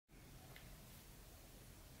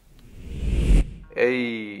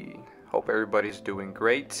Hey, hope everybody's doing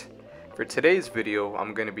great. For today's video,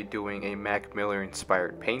 I'm going to be doing a Mac Miller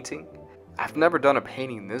inspired painting. I've never done a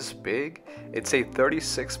painting this big. It's a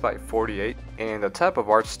 36 by 48, and the type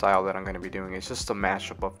of art style that I'm going to be doing is just a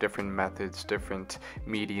mashup of different methods, different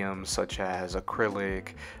mediums such as acrylic,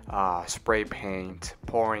 spray paint,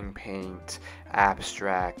 pouring paint,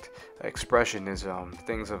 abstract, expressionism,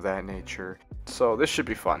 things of that nature. So this should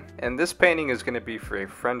be fun. And this painting is going to be for a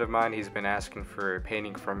friend of mine. He's been asking for a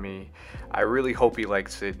painting from me. I really hope he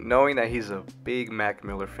likes it. Knowing that he's a big Mac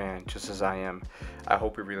Miller fan, just as I am, I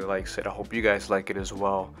hope he really likes it. I hope you guys like it as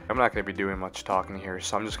well. I'm not going to be doing much talking here,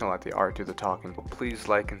 so I'm just going to let the art do the talking. Please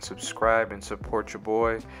like and subscribe and support your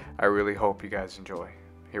boy. I really hope you guys enjoy.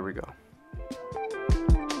 Here we go.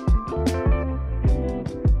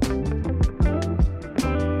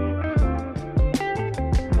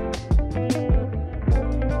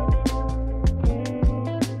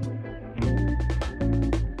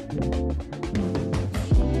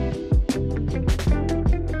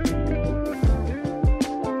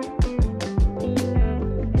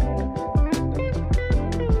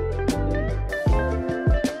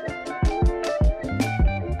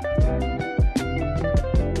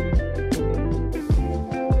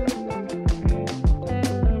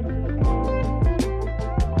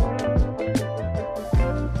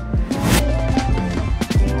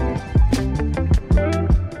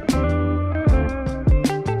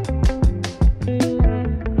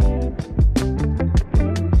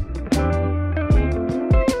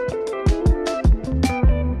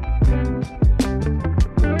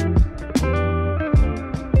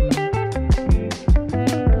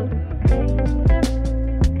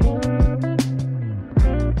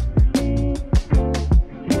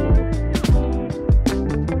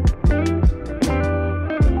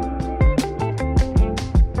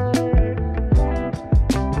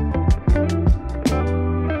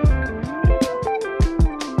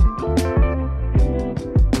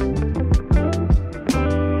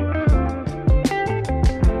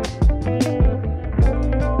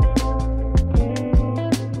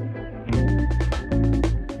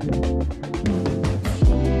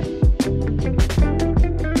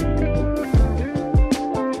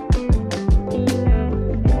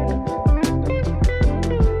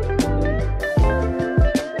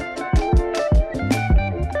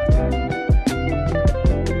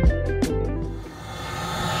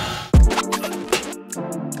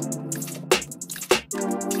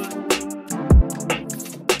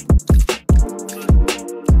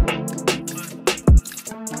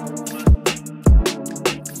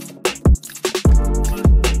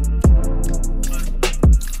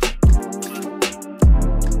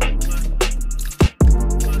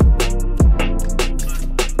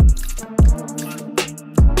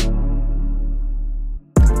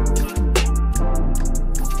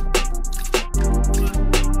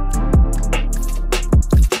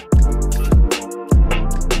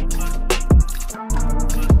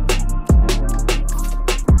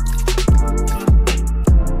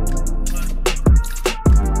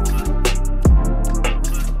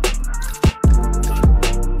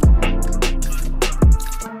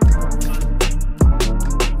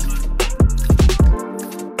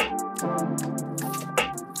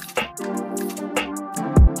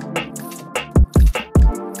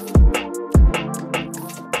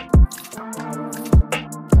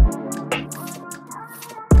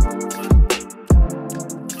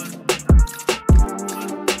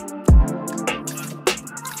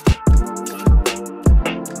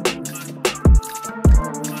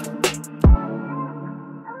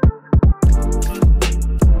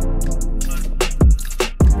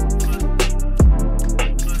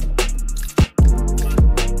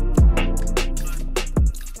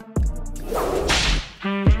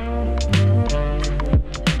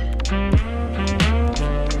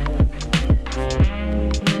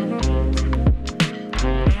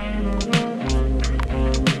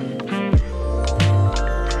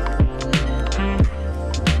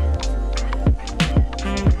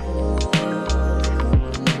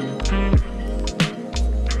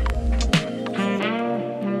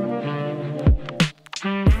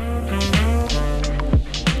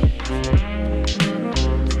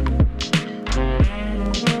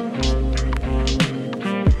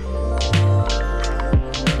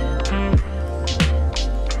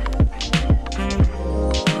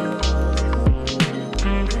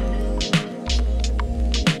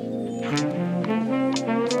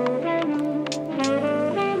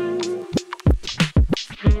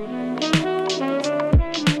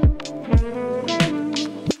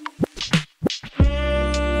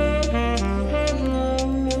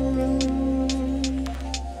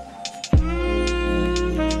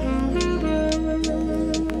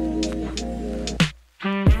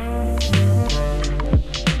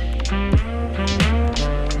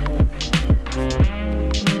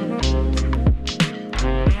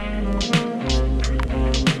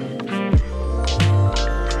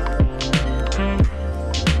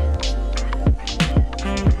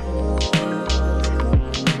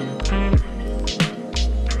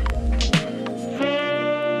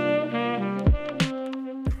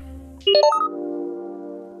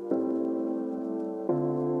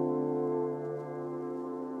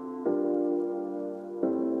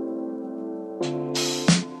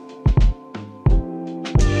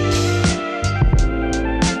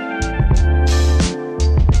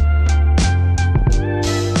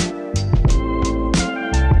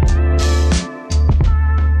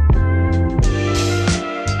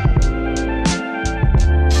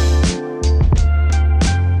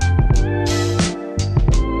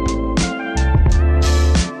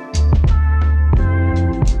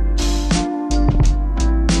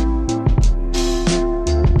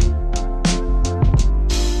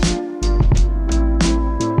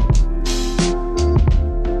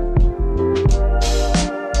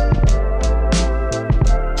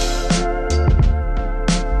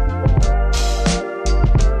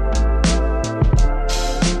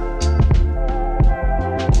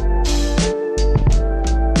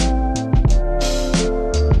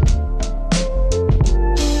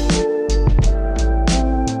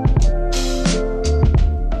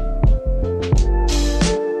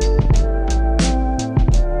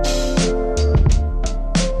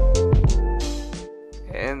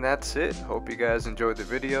 And that's it. Hope you guys enjoyed the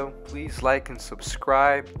video. Please like and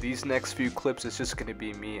subscribe. These next few clips is just gonna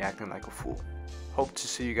be me acting like a fool. Hope to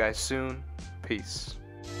see you guys soon. Peace.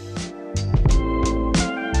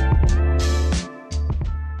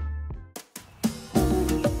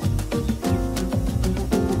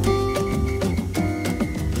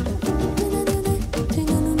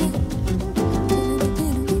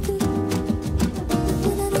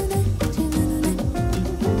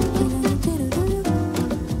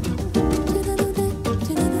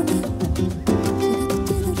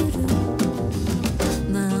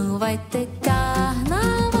 Vai ter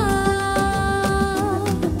carnaval,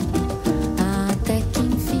 até que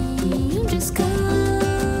enfim um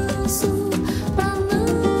descanso, pra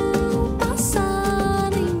não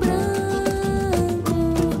passar em branco.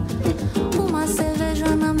 Uma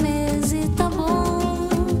cerveja na mesa e tá bom.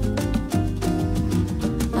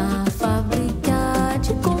 A fábrica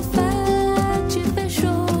de confete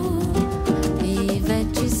fechou,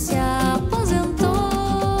 Ivete se aposentou.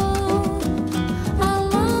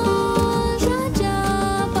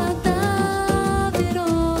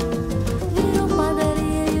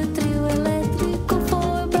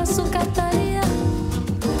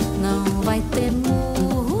 Vai ter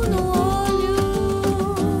murro no olho,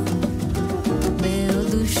 meu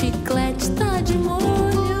do Chico.